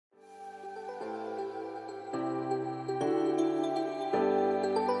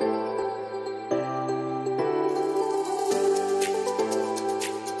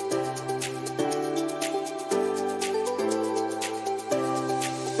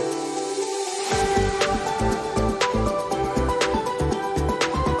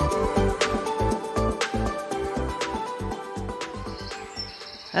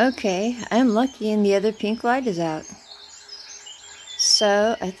Okay, I'm lucky and the other pink light is out.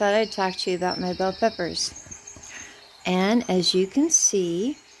 So I thought I'd talk to you about my bell peppers. And as you can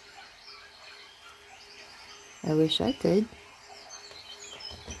see, I wish I could.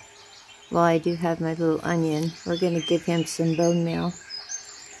 Well, I do have my little onion. We're going to give him some bone meal.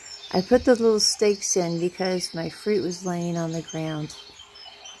 I put the little stakes in because my fruit was laying on the ground.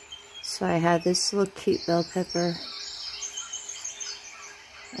 So I have this little cute bell pepper.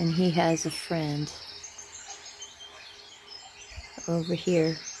 And he has a friend over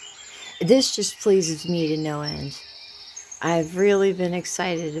here. This just pleases me to no end. I've really been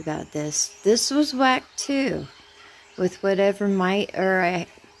excited about this. This was whacked too, with whatever mite or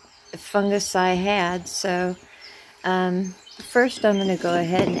fungus I had. So first I'm going to go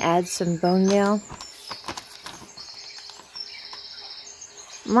ahead and add some bone meal.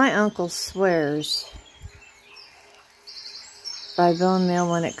 My uncle swears by bone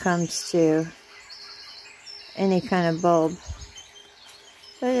meal when it comes to any kind of bulb,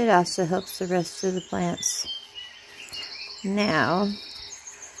 but it also helps the rest of the plants. Now,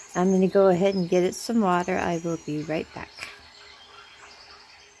 I'm going to go ahead and get it some water. I will be right back.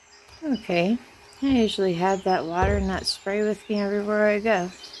 Okay, I usually have that water and that spray with me everywhere I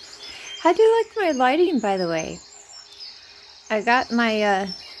go. How do you like my lighting, by the way? I got my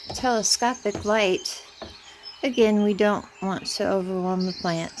telescopic light. Again, we don't want to overwhelm the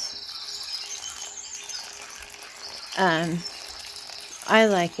plant. I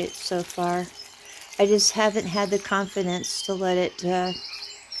like it so far. I just haven't had the confidence to let it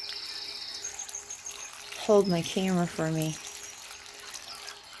hold my camera for me.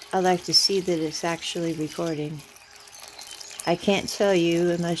 I like to see that it's actually recording. I can't tell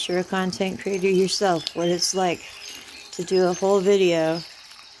you, unless you're a content creator yourself, what it's like to do a whole video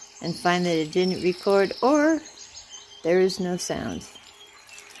and find that it didn't record or there is no sound.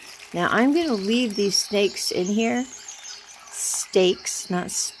 Now I'm going to leave these snakes in here. Steaks,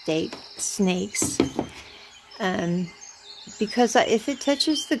 not steak, snakes. Because if it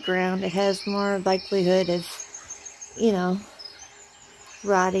touches the ground, it has more likelihood of, you know,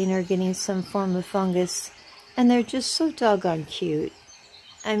 rotting or getting some form of fungus. And they're just so doggone cute.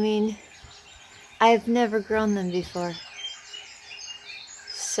 I mean, I've never grown them before.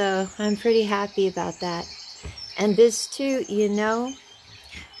 So I'm pretty happy about that. And this too, you know,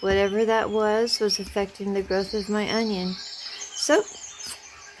 whatever that was affecting the growth of my onion. So,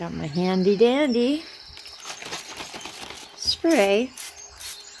 got my handy dandy spray.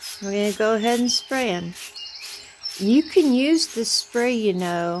 We're going to go ahead and spray them. You can use this spray, you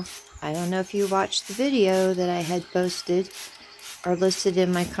know. I don't know if you watched the video that I had posted or listed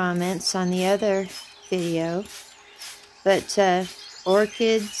in my comments on the other video. But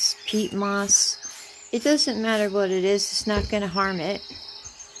orchids, peat moss, it doesn't matter what it is. It's not going to harm it.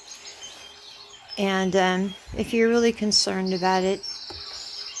 And if you're really concerned about it,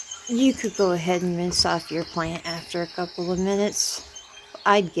 you could go ahead and rinse off your plant after a couple of minutes.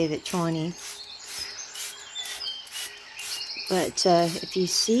 I'd give it 20. But if you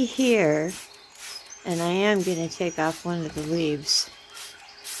see here, and I am going to take off one of the leaves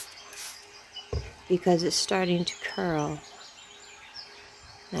because it's starting to curl.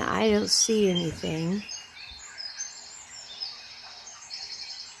 Now I don't see anything.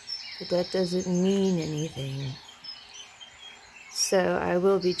 But that doesn't mean anything. So I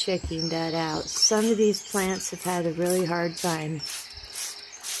will be checking that out. Some of these plants have had a really hard time.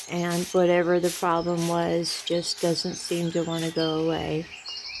 And whatever the problem was just doesn't seem to want to go away.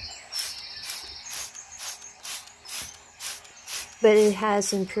 But it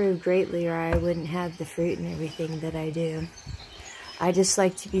has improved greatly, or I wouldn't have the fruit and everything that I do. I just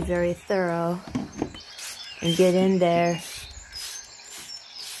like to be very thorough and get in there.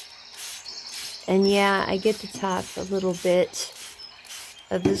 And yeah, I get to top a little bit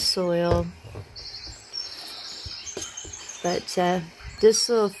of the soil. But this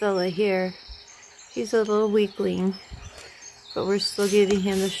little fella here, he's a little weakling. But we're still giving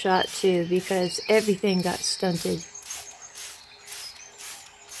him a shot too because everything got stunted.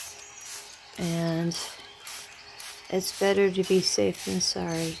 And it's better to be safe than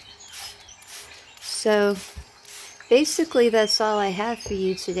sorry. So basically that's all I have for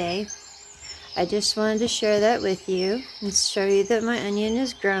you today. I just wanted to share that with you and show you that my onion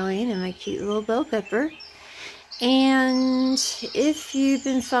is growing and my cute little bell pepper. And if you've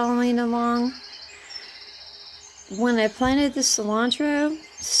been following along, when I planted the cilantro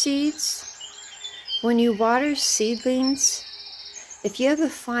seeds, when you water seedlings, if you have a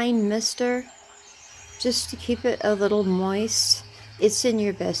fine mister, just to keep it a little moist, it's in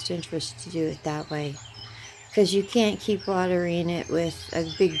your best interest to do it that way. because you can't keep watering it with a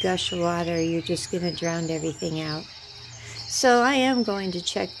big gush of water. You're just going to drown everything out. So I am going to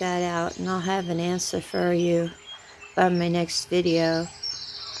check that out, and I'll have an answer for you on my next video.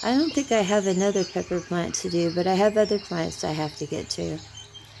 I don't think I have another pepper plant to do, but I have other plants I have to get to.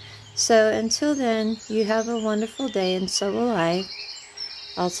 So until then, you have a wonderful day, and so will I.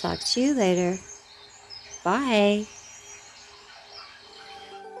 I'll talk to you later. Bye.